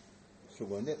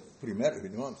secondaire, primaire,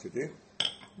 évidemment, c'était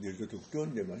des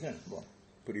autochtones, des machins. Bon,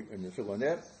 le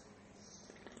secondaire,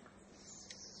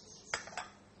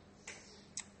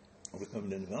 comme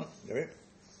des gens, il y avait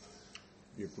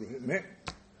des professeurs, mais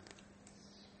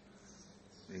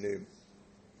les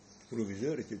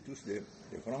proviseurs étaient tous des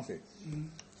Français.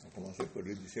 On commençait par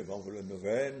le lycée Van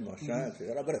Vollenhoven, machin,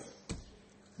 etc. Bref.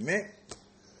 Mais,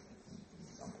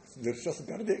 leur chose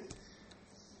gardée,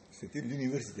 c'était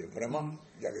l'université. Vraiment,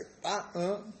 il n'y avait pas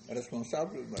un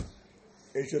responsable.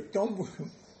 Et je tombe,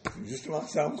 justement,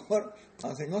 c'est encore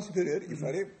enseignement supérieur, il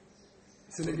fallait...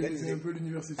 Sénégaliser un peu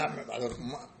l'université. Alors,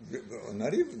 on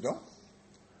arrive, donc,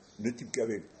 le type qui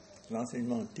avait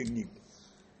l'enseignement technique,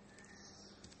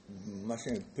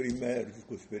 machin primaire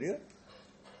jusqu'au supérieur,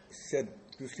 c'est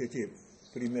tout ce qui était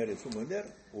primaire et secondaire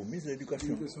au ministre de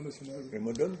l'Éducation. Et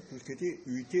me donne tout ce qui était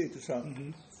UIT et tout ça.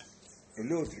 Et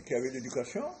l'autre qui avait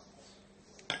l'éducation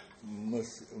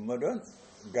me donne,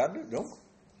 garde donc,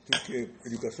 tout ce qui est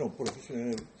éducation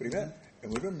professionnelle primaire, et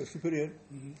me donne le supérieur.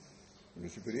 Le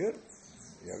supérieur,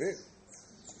 il y avait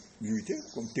l'UIT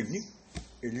comme technique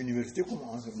et l'université comme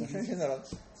enseignement général.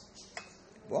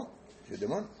 Bon, je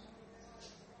demande.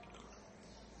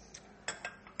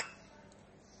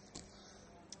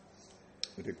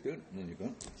 Le recteur, mon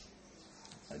école,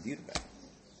 à dire,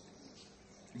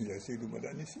 il a essayé de me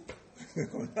donner ici.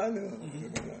 Comme ça,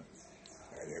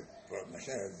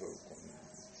 machin,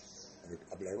 avec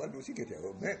Ablaïwad aussi qui était.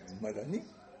 Mais Madani,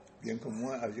 bien que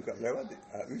moi, avec Ablaïwad,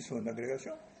 a eu son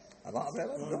agrégation avant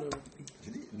Ablaïwad. Je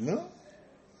dis, non,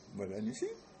 Madani ici,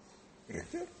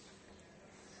 recteur,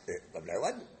 et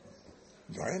Ablaïwad,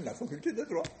 doyen de la faculté de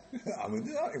droit. En me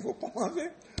disant, il faut commencer.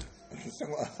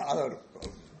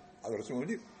 Alors, si on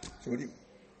dit,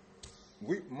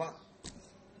 oui, moi,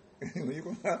 il me dit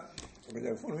comme ça,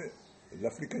 j'ai formé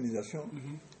l'africanisation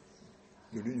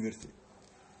de l'université.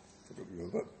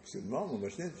 Seulement, mon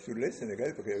machin sur les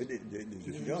Sénégalais, parce qu'il y avait des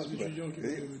étudiants. Des étudiants qui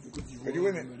venaient de Côte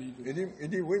d'Ivoire. Il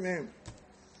dit, oui, mais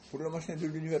pour le machin de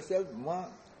l'universel,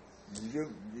 moi,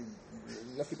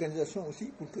 l'africanisation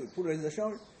aussi, pour les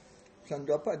échanges, ça ne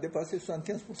doit pas dépasser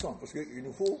 75%, parce qu'il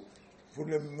nous faut, pour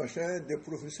les machins, des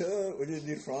professeurs, au lieu de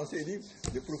dire français, il dit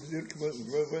des professeurs qui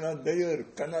venant d'ailleurs,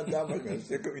 Canada,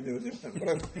 c'est comme une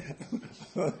bref.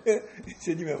 Il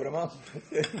s'est dit, mais vraiment,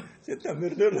 c'est un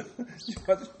merdeux, je ne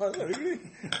pas de chance avec lui.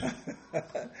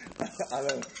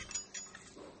 Alors,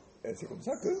 c'est comme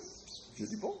ça que je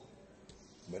dis, bon,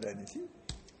 madame ici,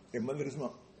 et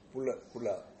malheureusement, pour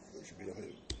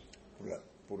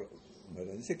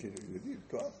madame ici, que je dis,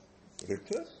 toi,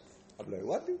 recteur,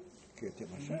 Ablaïwad, qui était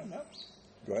machin, là,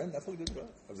 doyen de la fac de droit.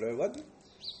 Ablaïwad,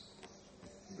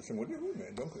 c'est mon dit, oui,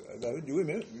 mais donc, elle avait dit, oui,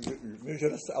 mais je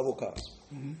reste avocat.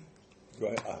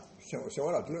 C'est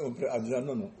voilà, en disant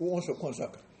non, où on se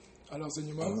consacre. À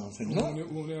l'enseignement,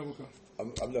 où on est avocat.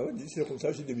 Ablaïwad dit, c'est comme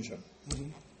ça, je démissionne.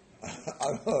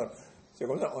 Alors, c'est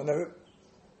comme ça, on avait,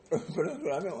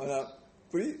 on a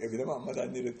pris, évidemment,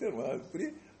 madame directeur, on a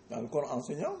pris dans le corps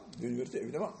enseignant de l'université,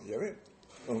 évidemment, il y avait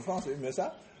un français, mais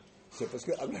ça, c'est parce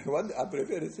que Ablaïwad a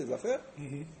préféré ses affaires.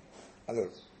 Alors,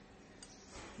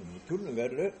 je me tourne vers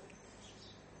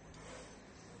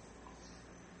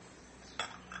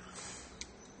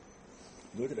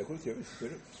l'autre école qui avait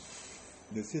supérieur,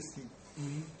 le CESTI.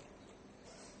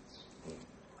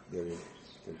 Il y avait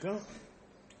quelqu'un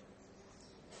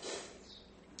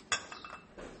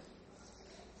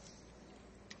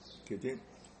qui était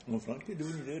un Français qui est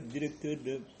devenu directeur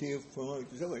de TF1 et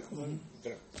tout ça, ouais, comment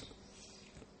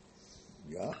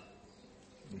il y a,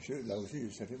 monsieur, là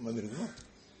aussi, ça fait malheureusement,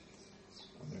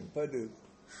 on n'a pas de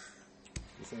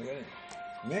Sénégalais.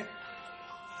 Mais,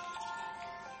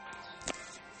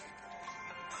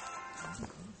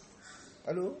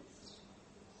 allô?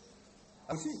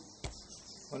 Ah si,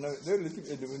 l'équipe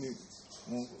est devenue,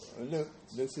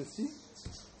 le ceci,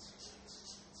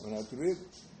 on a trouvé,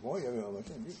 bon, il y avait un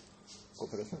machin,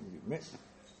 coopération, mais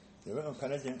il y avait un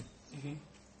Canadien.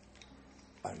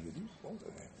 Ah, je dis, bon,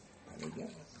 Canadien.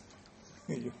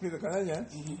 J'ai pris le Canadien.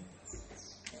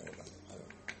 Alors,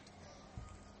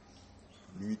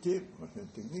 l'UIT, machin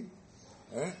technique.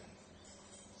 Hein?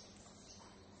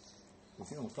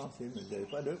 Aussi en français, mais il n'y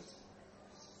avait pas de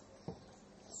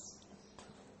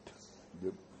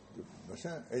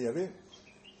machin. Et il y avait,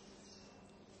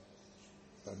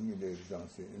 parmi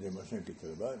les machins qui étaient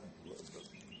là-bas,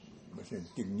 machins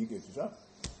techniques et tout ça,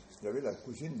 il y avait la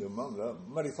cousine de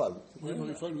Marifal. Oui,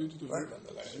 Marifal, oui, tout à fait.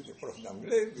 Elle était prof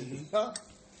d'anglais, et tout ça.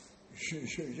 Je me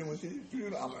suis dit, toujours,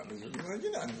 je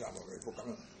m'imagine, il faut quand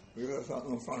même.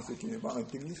 Un Français qui n'est pas un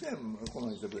technicien, comment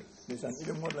il s'appelle? Mais ça, il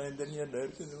est mort l'année dernière,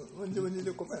 d'ailleurs, on est devenus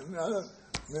des copains.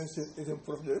 Mais c'est un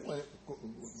prof de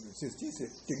c'est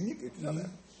technique et tout ça.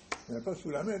 Il n'y a pas sous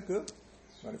la main que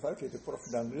Marifal, qui était prof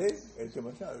d'anglais, elle était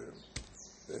machin,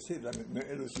 mais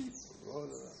elle aussi,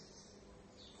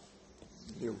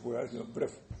 des voyages,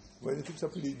 bref. Vous voyez, tout ça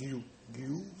s'appelait Guillou,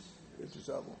 et tout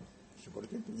ça, bon. Je ne sais pas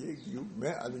lequel pays, Guillou, mais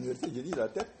à l'université, j'ai dit la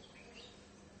tête,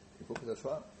 il faut que ça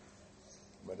soit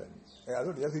Madame. Et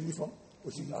alors, il y avait l'IFON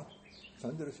aussi là,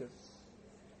 centre de recherche.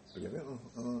 Il y avait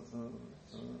un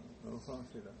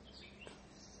Français là.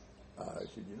 Ah,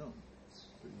 j'ai dit non.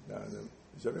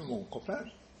 J'avais mon copain,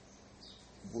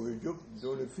 Boye Diop,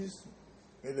 dont le fils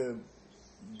est le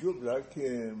Diop là, qui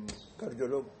est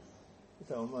cardiologue.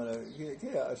 C'est un moment là, qui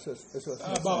est à SOS.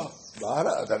 Ah, Bara.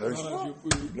 Bara, dans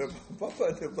le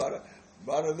papa de Bara.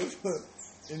 Bara,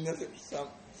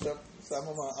 sa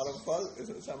maman Arafal et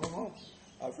sa maman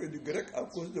a fait du grec à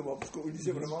cause de moi, parce qu'au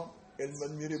lycée, vraiment, elle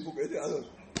m'admirait beaucoup. Alors,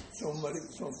 son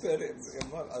père est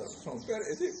mort. Alors, son père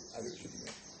était. Alors, je dis,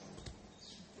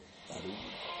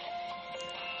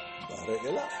 Barré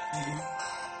est là.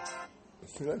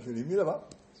 Celui-là, je l'ai mis là-bas.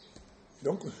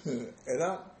 Donc, elle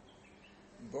a.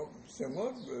 Bon,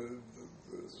 Senghor,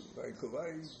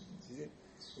 il disait.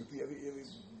 Et puis, il y avait.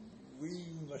 Oui,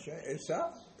 machin. Et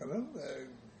ça, quand même,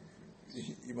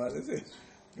 il m'a laissé.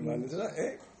 Là.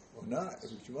 Et on a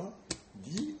effectivement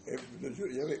dit, et le jour,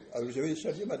 alors j'avais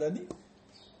chargé Madani,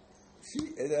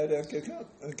 si elle a quelqu'un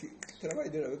qui travaille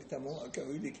avec Tamon, qui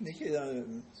est dans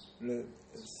le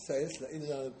SAES, là, il est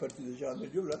dans le parti de Jean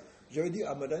Diop, là, j'avais dit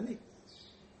à Madani,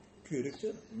 tu es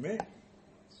recteur, mais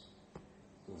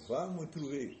va me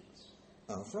trouver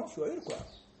en France ou ailleurs, quoi,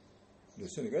 les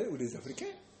Sénégalais ou les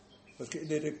Africains, parce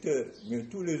qu'il est recteur, mais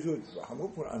tous les autres,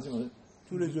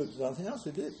 tous les autres enseignants,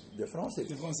 c'était des Français.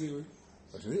 Des Français, oui.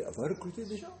 Je vais avoir recruté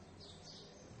des gens.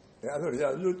 Et alors, il y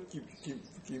a l'autre qui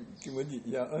me dit,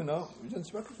 il y a un an, je ne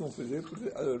sais pas ce qu'on faisait.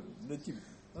 Alors, le type,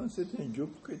 un certain Diop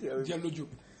qui était avec. Diallo Diop.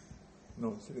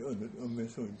 Non, c'était un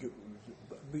maçon Diop.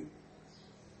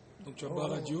 Donc, tu as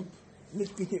Bara Diop. Il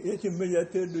était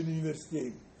médiateur de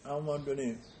l'université. À un moment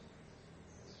donné,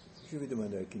 je vais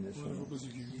demander à qui n'est-ce pas.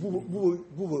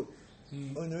 Bouba.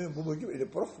 Bouba Diop, il est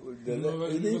prof de alors,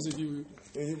 il dit,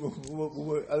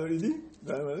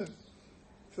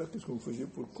 qu'est-ce que vous faisiez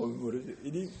pour commémorer?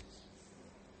 Il dit,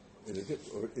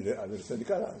 il est à le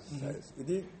syndicat là. Il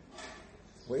dit,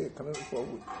 vous voyez, quand même, il faut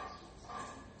avouer.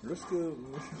 Lorsque M.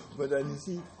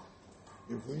 Badanissi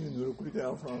est venu nous recruter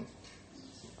en France,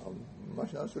 en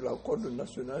marchant sur la corde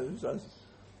nationale,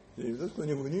 et lorsqu'on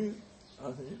est venu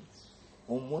enseigner,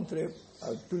 on montrait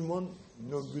à tout le monde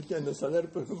nos bulletins de salaire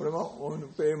parce que vraiment on nous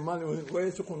paye mal, vous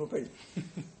voyez ce qu'on nous paye.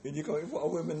 Il dit qu'il faut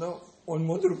avouer maintenant, on ne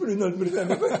montre plus notre bulletin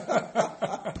de paye.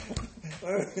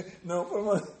 Non,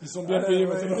 vraiment. Ils sont bien payés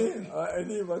maintenant. Il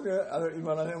dit, parce que, alors il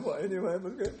m'a rendu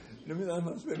parce que le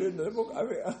ministre supérieur de l'époque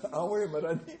avait envoyé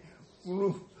Marani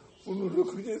pour nous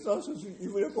recruter sans souci. Il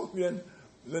voulait qu'on vienne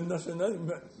le national,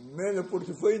 mais le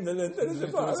portefeuille ne l'intéressait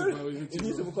pas. Il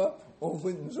dit, c'est pourquoi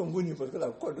nous sommes venus, parce que la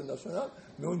corde nationale,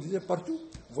 mais on disait partout,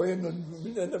 voyez notre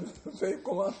bulletin de paye,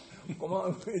 comment,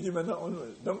 il dit maintenant,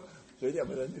 donc, je lui ai dit à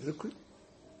Marani, recrute.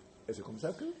 Et c'est comme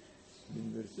ça que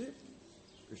l'université,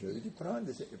 je lui ai dit, prends,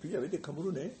 et puis il y avait des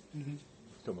Camerounais,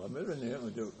 Thomas René,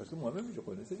 parce que moi-même je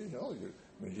connaissais des gens,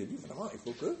 mais j'ai dit vraiment, il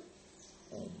faut que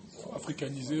faut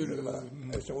africaniser le.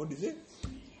 Et ce qu'on disait,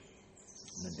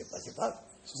 ne dépassez pas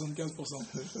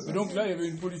 75%. Et donc là, il y avait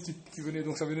une politique qui venait,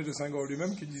 donc ça venait de Senghor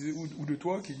lui-même, qui disait, ou de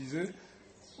toi, qui disait,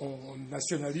 on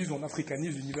nationalise, on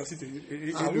africanise l'université et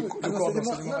le corps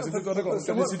d'enseignement. C'était toi d'accord.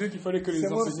 Tu as décidé qu'il fallait que les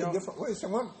enseignants. Oui, c'est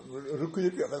moi,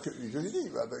 recueillir, parce que je l'ai dit,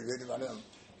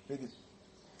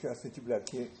 tu as ce type-là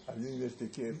qui est à l'université,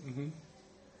 qui est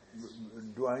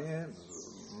doyen,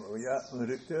 il y a un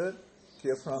recteur qui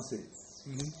est français,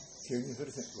 qui est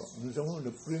universitaire. Bon, nous avons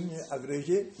le premier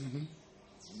agrégé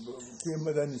qui est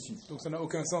madame ici. Donc ça n'a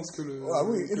aucun sens que le. Ah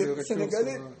oui, il est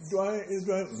sénégalais, doyen,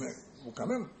 mais quand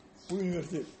même, pour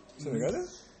l'université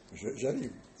sénégalaise,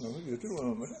 j'arrive.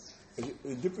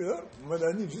 Et depuis là,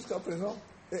 Madani, jusqu'à présent,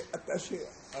 est attaché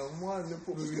à moi,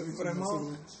 parce que vraiment.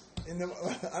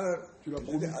 Alors, tu l'as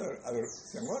promis. Alors,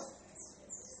 c'est moi.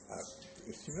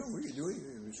 Sinon, oui,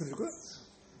 surtout que,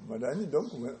 madame,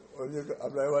 donc, au lieu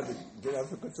qu'Ablaïwad, il a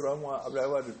fait que 3 mois,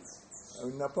 Ablaïwad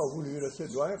n'a pas voulu rester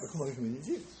doyen, parce que moi, je me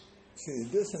disais, c'est les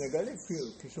 2 Sénégalais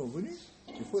qui sont venus,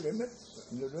 il faut les mettre,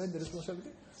 le doyen de responsabilité.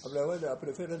 Ablaïwad a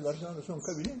préféré l'argent de son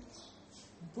cabinet.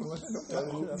 Pour machin, donc,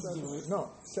 non,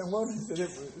 Senghor,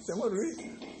 lui,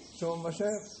 son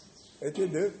machin était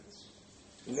de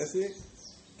laisser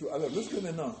tout. Alors, lorsque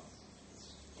maintenant,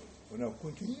 on a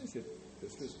continué cette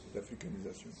espèce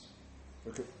d'africanisation,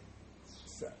 parce que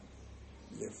ça,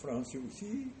 les Français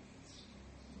aussi,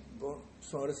 bon,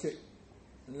 sont restés,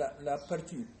 la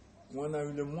partie où on a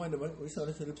eu le moins de mal, ils sont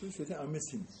restés le plus, c'était en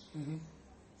médecine.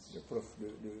 Les profs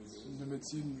de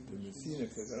médecine,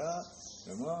 etc.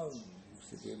 Vraiment,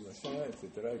 c'était machin, etc.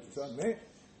 Et tout ça. Mais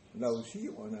là aussi,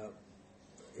 on a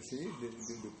essayé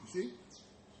de pousser.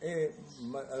 Et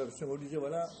alors, ça me disait,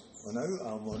 voilà, on a eu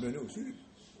à un moment donné aussi,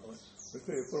 parce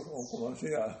que les profs ont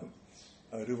commencé à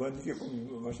revendiquer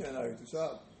comme machin là et tout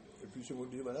ça. Et puis, ça me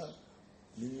disait, voilà,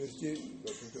 l'université,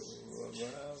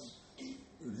 voilà,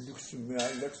 luxe, mais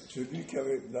celui qui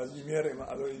avait la lumière,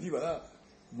 alors il dit, voilà,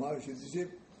 moi je disais,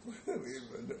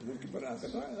 l'équivalent en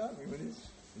 80, là, il m'a dit,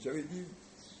 j'avais dit,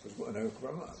 parce qu'on avait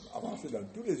vraiment avancé dans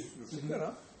tous les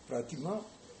secteurs, pratiquement,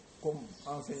 comme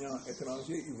enseignants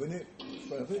étrangers, ils venaient, ce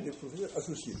qu'on appelle des professeurs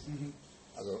associés.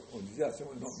 Alors, on disait à ce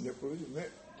moment, non, les professeurs, mais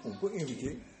on peut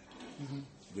inviter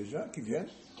des gens qui viennent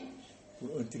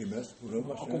pour un trimestre, pour un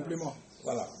machin. En complément.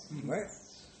 Voilà. Mais,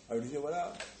 alors, je disais,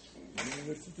 voilà,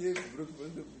 l'université,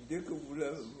 dès que vous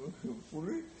l'avez, pour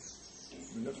lui,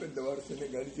 le fait d'avoir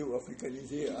sénégalisé ou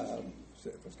africanisé,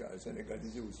 parce qu'à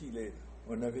sénégalisé aussi, il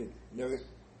y avait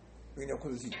une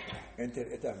école aussi,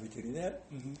 inter-état vétérinaire,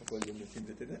 école de médecine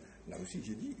vétérinaire. Là aussi,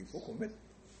 j'ai dit, il faut qu'on mette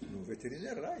nos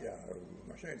vétérinaires là, il y a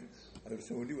machin. Alors,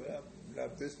 ça on dit, voilà, la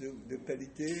baisse de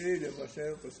qualité, le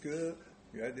machin, parce que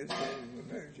il y a des.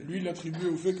 Lui, il l'attribuait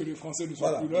au fait que les Français ne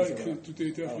sont plus là et que tout a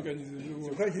été africanisé. C'est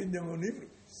pour ça que j'ai dit dans mon livre,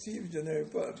 si je n'avais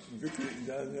pas vécu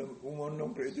où mon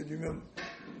oncle était lui-même,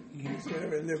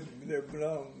 les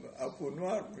blancs à peau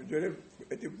noire, j'aurais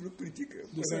été plus critique.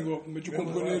 De Senghor. Mais tu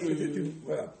comprenais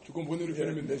le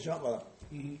phénomène. Les gens, voilà.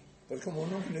 Parce que mon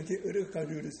oncle n'était heureux quand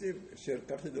je restais sur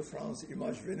carte de France,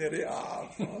 image vénérée,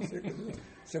 français.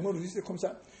 Senghor aussi, c'est comme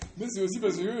ça. Mais c'est aussi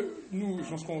parce que nous, je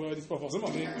pense qu'on ne réalise pas forcément,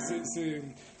 mais c'est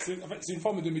une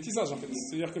forme de métissage en fait.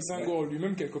 C'est-à-dire que Senghor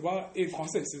lui-même, quelque part, est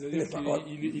français. C'est-à-dire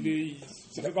qu'il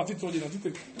ça fait partie de son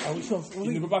identité.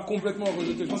 Il ne peut pas complètement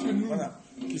rejeter. Je pense que nous,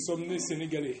 qui sommes nés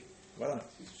sénégalais,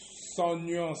 sans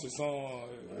nuance, sans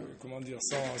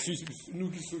nous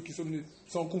qui sommes nés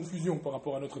sans confusion par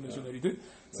rapport à notre nationalité,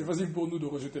 c'est facile pour nous de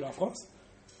rejeter la France.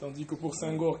 Tandis que pour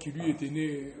Senghor, qui lui était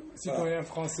né citoyen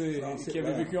français, qui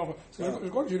avait vécu en France. Je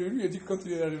crois que je l'ai lu, il a dit que quand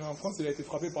il est arrivé en France, il a été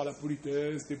frappé par la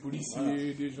politesse, des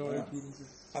policiers, des gens et tout.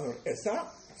 Alors, et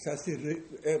ça c'est.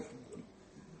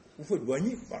 Vous faites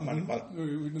douanier.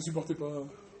 Ne supportez pas.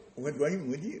 Vous faites douanier,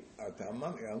 me dit à ta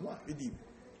maman et à moi, il dit,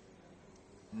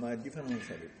 ma différence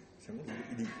avec Senghor,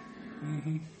 il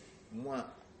dit, moi,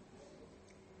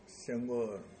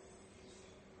 Senghor,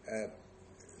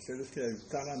 c'est lorsqu'il a eu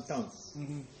 40 ans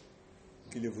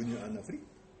qu'il est venu en Afrique,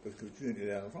 parce que tu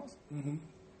es en France.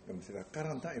 Donc c'est à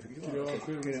 40 ans, effectivement,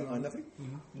 qu'il est en Afrique.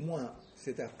 Moi,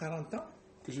 c'est à 40 ans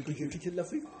que j'ai quitté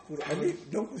l'Afrique pour aller.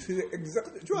 Donc c'est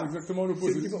exactement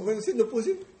l'opposé. C'est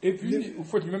l'opposé. Et puis,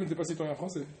 Oufouette lui-même n'était pas citoyen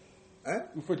français.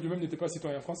 Oufouette lui-même n'était pas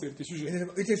citoyen français, il était sujet.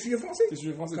 Il était sujet français. Il était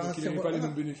sujet français, donc il n'avait pas les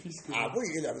mêmes bénéfices. Oui,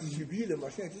 il a subi le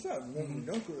machin et tout ça.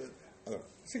 Donc, alors,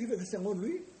 ce qui fait que Senghor,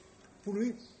 pour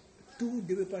lui, tout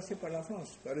devait passer par la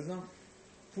France. Par exemple,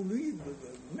 pour lui,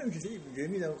 même j'ai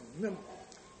mis même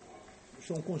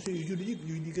son conseiller juridique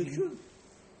lui dit quelque chose.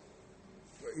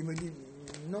 Il me dit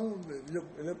non, il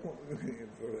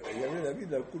y avait l'avis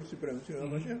de la Cour suprême sur un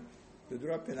machin de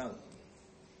droit pénal.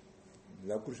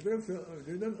 La Cour suprême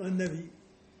lui donne un avis.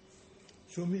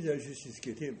 Son ministre de la Justice, qui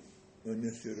était un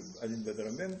ministre Aline Badara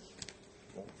même,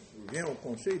 vient au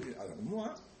conseil. Alors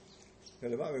moi, je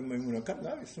là-bas avec Maïmouna Kat,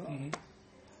 là,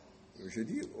 je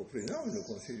dis au président, le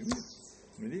conseil du ministre,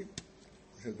 il me dit,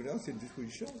 monsieur le président, cette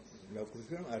disposition, la Cour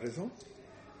suprême a raison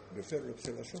de faire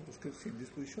l'observation parce que cette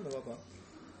disposition ne va pas.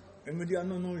 Elle me dit, ah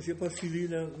non, je n'ai pas suivi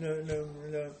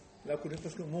la Cour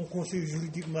parce que mon conseil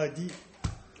juridique m'a dit,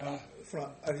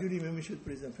 je dis, mais monsieur le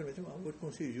président, permettez-moi, votre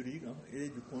conseil juridique, il est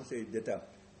du Conseil d'État,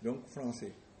 donc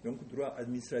français, donc droit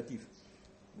administratif.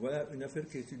 Voilà une affaire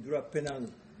qui est du droit pénal,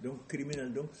 donc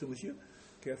criminel, donc ce monsieur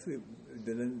qui a fait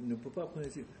ne peut pas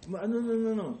prononcer.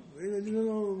 Non. Il a dit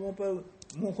non,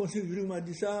 mon conseil juridique m'a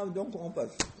dit ça, donc on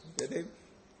passe.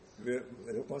 Le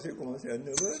conseil commençait à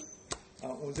 9h, à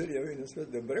 11h, il y avait une espèce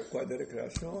de break, quoi, de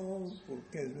récréation pour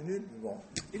 15 minutes. Bon.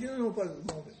 Il dit non, pas.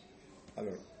 Bon.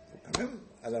 Alors, quand même,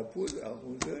 à la pause, à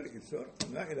 11h, il sort.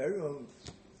 Là, il a eu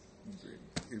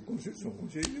il consulte son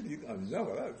conseiller juridique en disant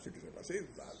voilà ce qui s'est passé.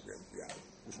 Il y a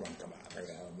Ousmane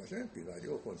Camara, machin, puis il a dit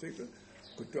au conseil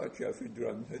que toi, tu as fait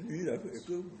durant cette nuit, et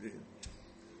que.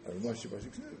 Alors, moi, je ne sais pas ce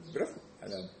que c'est. Bref, à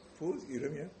la pause, il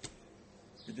revient.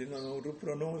 Il dit non,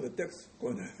 reprenons le texte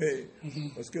qu'on avait.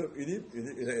 Parce qu'il dit,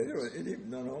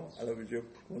 non, alors j'ai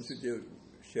consulté,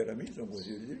 cher ami, son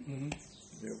conseiller juridique,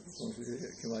 j'ai consulté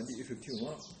qui m'a dit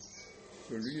effectivement,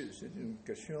 pour lui, c'est une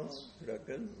question pour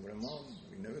laquelle vraiment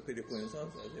il n'avait que des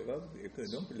connaissances assez vagues et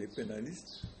que donc les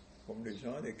pénalistes, comme les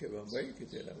gens, les Kebambay qui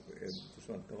étaient là,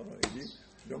 il dit.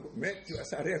 Donc, mais tu as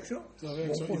sa réaction.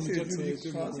 Mon conseiller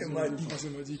juridique français m'a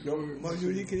dit. Donc, moi, je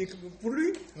dis que pour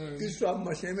lui, qu'il soit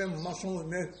machin, même maçon,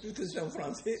 mais puisque c'est un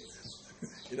français,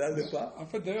 il a le pas. En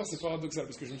fait, d'ailleurs, c'est paradoxal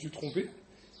parce que je me suis trompé.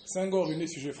 Senghor est né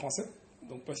sujet français,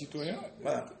 donc pas citoyen.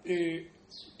 Voilà. Et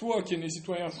toi qui es né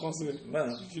citoyen français,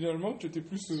 finalement, tu étais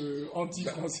plus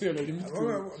anti-français à la limite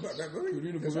que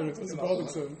lui ne pouvait l'être. C'est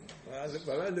paradoxal.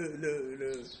 Voilà,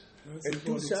 et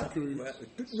tout ça,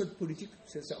 toute notre politique,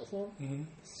 c'est ça. Au fond,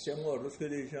 Senghor, lorsque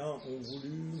les gens ont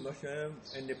voulu, machin,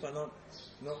 indépendant,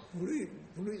 non, pour lui,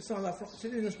 sans la France, c'est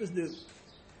une espèce de.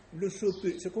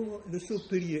 C'est comme le saut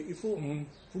périllé. Il faut,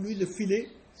 pour lui, le filet.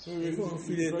 Il faut un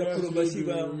filet d'acrobatie.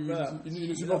 Il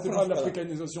ne supporte pas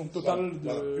l'africanisation totale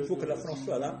de. Il faut que la France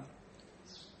soit là.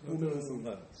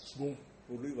 Bon.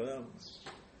 Pour lui, voilà.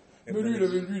 Mais lui,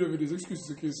 il avait des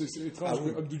excuses. C'est étrange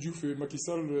que Abdou Diouf et Macky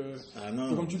Sall.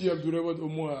 Comme tu dis, Abdoulaye Wade, au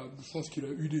moins, je pense qu'il a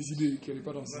eu des idées qui n'allaient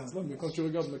pas dans ce sens-là. Mais quand tu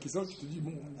regardes Macky Sall, tu te dis,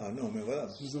 bon. Ah non, mais voilà.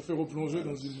 Il nous a fait replonger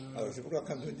dans une. Alors, c'est pourquoi,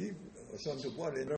 quand on dit, au centre de bois, les